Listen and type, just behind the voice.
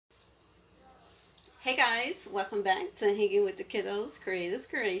Hey guys, welcome back to Hanging with the Kiddos Creative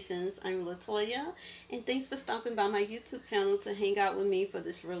Creations. I'm Latoya, and thanks for stopping by my YouTube channel to hang out with me for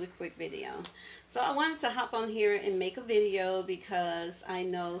this really quick video. So I wanted to hop on here and make a video because I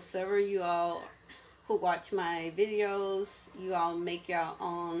know several of you all who watch my videos, you all make your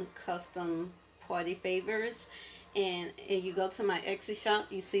own custom party favors. And you go to my Etsy shop,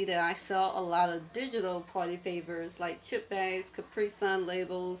 you see that I sell a lot of digital party favors like chip bags, Capri Sun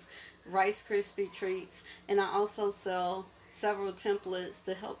labels, Rice Krispie treats, and I also sell several templates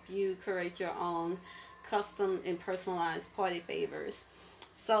to help you create your own custom and personalized party favors.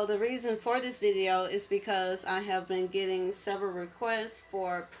 So the reason for this video is because I have been getting several requests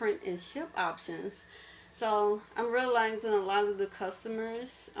for print and ship options. So I'm realizing a lot of the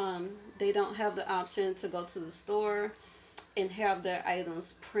customers, they don't have the option to go to the store and have their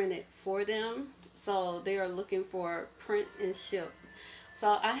items printed for them. So they are looking for print and ship.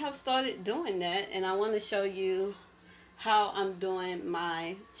 So I have started doing that, and I want to show you how I'm doing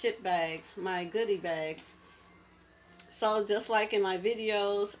my chip bags, my goodie bags. So just like in my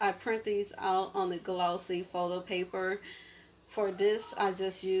videos, I print these out on the glossy photo paper. For this, I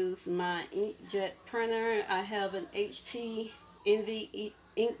just use my inkjet printer. I have an HP Envy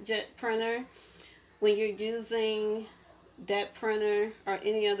inkjet printer. When you're using that printer or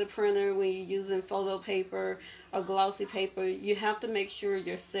any other printer, when you're using photo paper or glossy paper, you have to make sure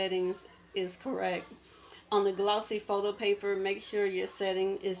your settings is correct. On the glossy photo paper, make sure your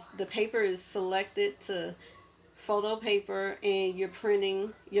setting is, the paper is selected to photo paper, and your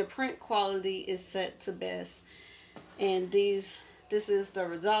print quality is set to best. And this is the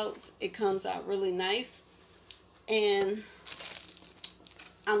results. It comes out really nice. And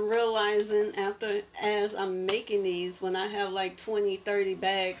I'm realizing as I'm making these, when I have like 20-30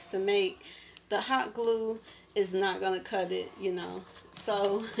 bags to make, the hot glue is not going to cut it, you know.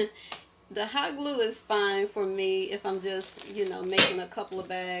 So the hot glue is fine for me if I'm just, you know, making a couple of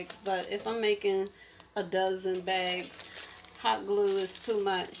bags. But if I'm making a dozen bags, hot glue is too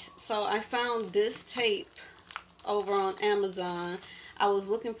much. So I found this tape over on Amazon. I was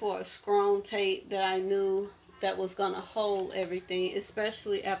looking for a scroll tape that I knew that was going to hold everything,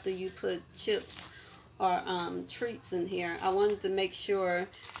 especially after you put chips or treats in here. I wanted to make sure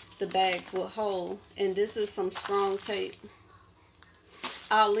the bags would hold, and this is some strong tape.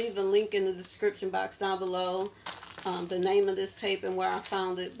 I'll leave a link in the description box down below, the name of this tape and where I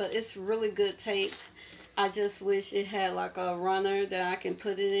found it, but it's really good tape. I just wish it had like a runner that I can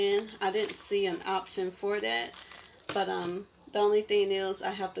put it in. I didn't see an option for that, but the only thing is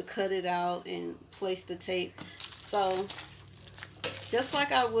I have to cut it out and place the tape. So just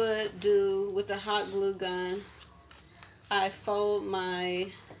like I would do with the hot glue gun, I fold my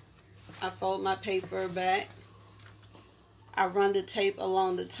paper back. I run the tape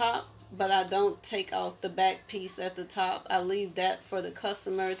along the top, but I don't take off the back piece at the top. I leave that for the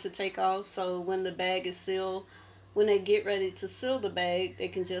customer to take off, so when the bag is sealed, when they get ready to seal the bag, they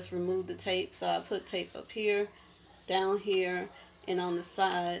can just remove the tape. So I put tape up here, down here, and on the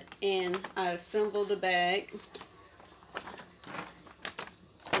side, and I assemble the bag.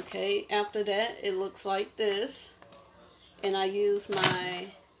 Okay, after that it looks like this, and I use my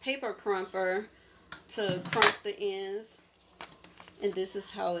paper crumper to crump the ends, and this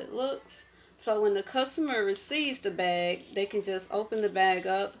is how it looks. So when the customer receives the bag, they can just open the bag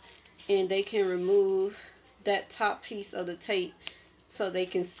up and they can remove that top piece of the tape so they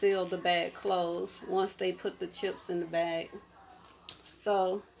can seal the bag closed once they put the chips in the bag.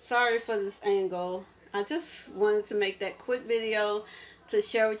 So sorry for this angle. I just wanted to make that quick video to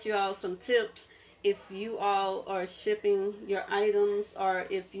share with you all some tips if you all are shipping your items, or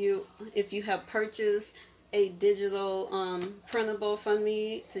if you have purchased a digital printable from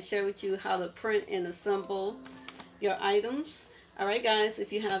me, to share with you how to print and assemble your items. Alright guys,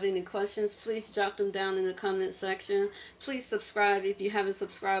 if you have any questions, please drop them down in the comment section. Please subscribe if you haven't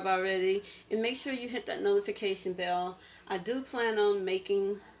subscribed already, and make sure you hit that notification bell. I do plan on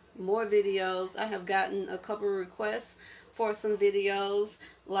making more videos. I have gotten a couple of requests for some videos,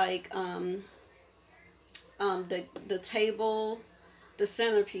 like the table, the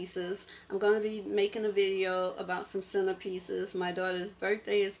centerpieces. I'm going to be making a video about some centerpieces. My daughter's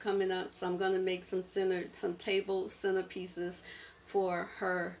birthday is coming up, so I'm going to make some table centerpieces for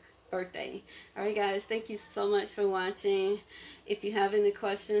her birthday. Alright guys, thank you so much for watching. If you have any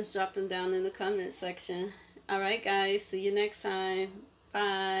questions, drop them down in the comment section. Alright guys, see you next time.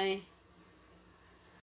 Bye.